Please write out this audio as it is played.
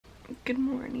Good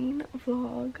morning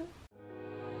vlog.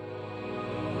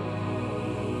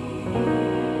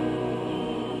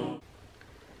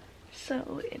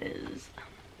 So it is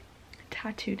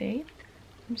tattoo day.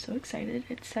 I'm so excited.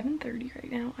 It's 7:30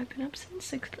 right now. I've been up since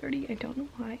 6:30. I don't know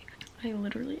why. I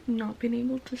literally have not been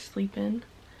able to sleep in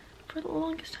for the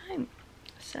longest time.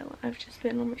 So I've just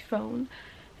been on my phone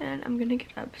and I'm gonna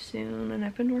get up soon, and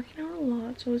I've been working out a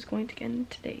lot, so I was going to get in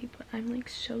today, but I'm like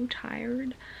so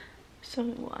tired.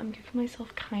 So I'm giving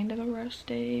myself kind of a rest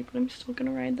day, but I'm still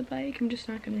gonna ride the bike. I'm just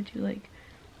not gonna do like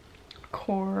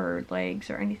core or legs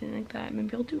or anything like that.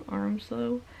 Maybe I'll do arms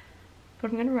though,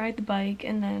 but I'm gonna ride the bike,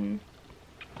 and then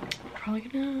I'm probably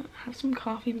gonna have some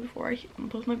coffee before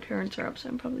both my parents are up, so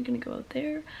I'm probably gonna go out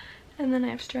there, and then I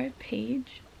have to drive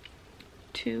Paige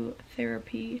to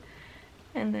therapy,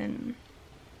 and then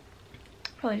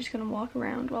probably just gonna walk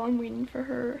around while I'm waiting for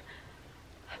her.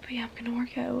 But yeah, I'm gonna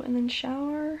work out and then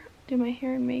shower, do my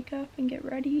hair and makeup, and get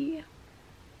ready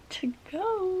to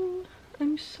go.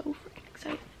 I'm so freaking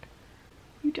excited.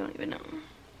 You don't even know.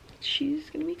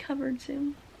 She's gonna be covered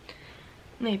soon.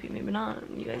 Maybe, maybe not.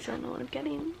 You guys don't know what I'm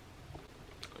getting.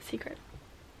 Secret.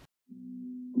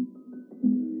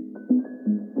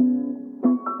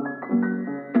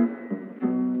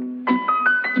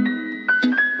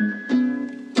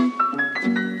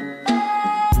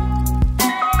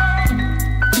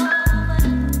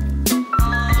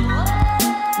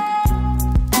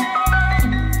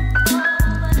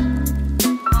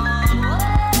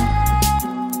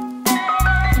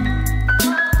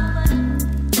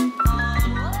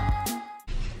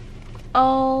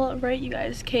 Alright you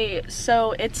guys, okay,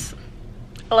 so it's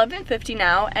 11:50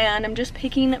 now and I'm just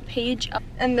picking Paige up,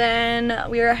 and then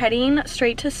we are heading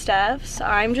straight to Steph's.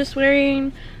 I'm just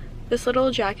wearing this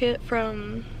little jacket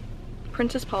from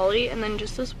Princess Polly and then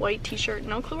just this white t-shirt,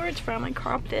 no clue where it's from, I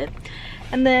cropped it,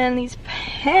 and then these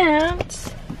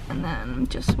pants, and then I'm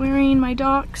just wearing my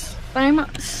Docs. I'm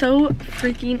so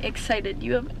freaking excited,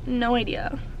 you have no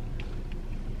idea.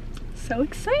 So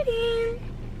exciting.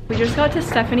 We just got to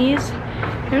Stephanie's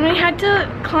and I had to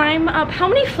climb up how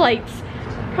many flights?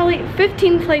 Probably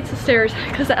 15 flights of stairs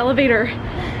because the elevator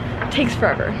takes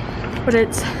forever. But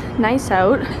it's nice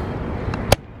out.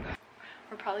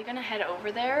 We're probably gonna head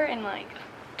over there in like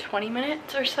 20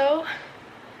 minutes or so.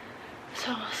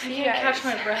 So we'll see you guys. I can't catch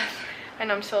my breath. I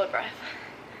know, I'm still out of breath.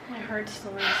 My heart's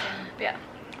still racing. Yeah,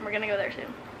 we're gonna go there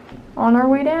soon. On our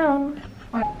way down.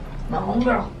 No,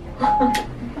 girl.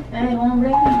 Hey, won't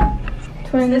break me.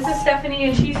 Twins. This is Stephanie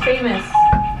and she's famous.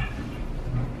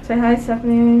 Say hi,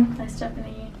 Stephanie. Hi,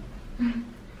 Stephanie.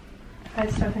 Hi,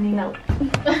 Stephanie. No.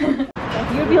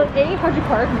 You would be like, A, how'd you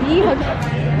park? B, how'd you park?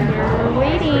 We're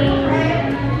waiting.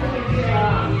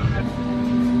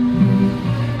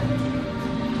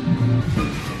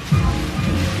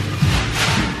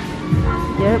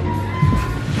 Yep.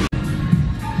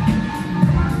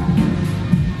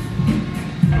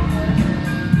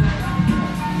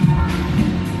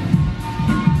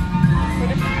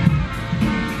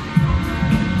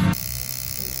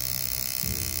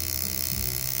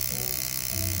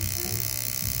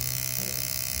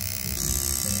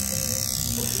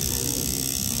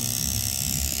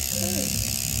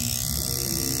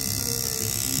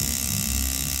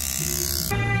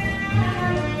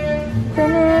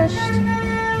 Finished.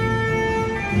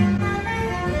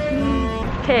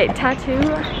 Okay, tattoo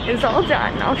is all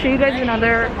done. I'll show you guys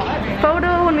another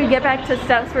photo when we get back to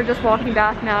Steph's. We're just walking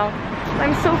back now.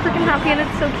 I'm so freaking happy and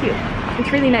it's so cute.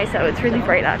 It's really nice out. It's really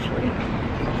bright actually.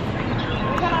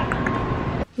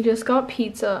 We just got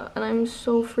pizza and I'm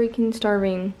so freaking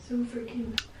starving. So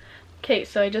freaking. Okay,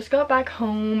 so I just got back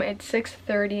home. It's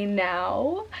 6:30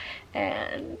 now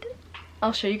and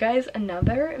I'll show you guys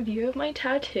another view of my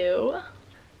tattoo.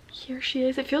 Here she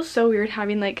is. It feels so weird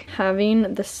having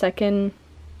the second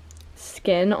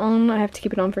skin on. I have to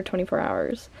keep it on for 24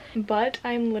 hours. But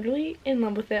I'm literally in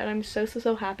love with it and I'm so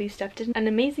happy. Steph did an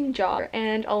amazing job,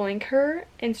 and I'll link her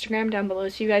Instagram down below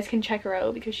so you guys can check her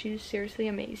out because she's seriously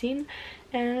amazing.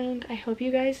 And I hope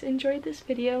you guys enjoyed this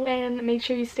video and make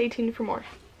sure you stay tuned for more.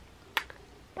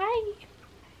 Bye!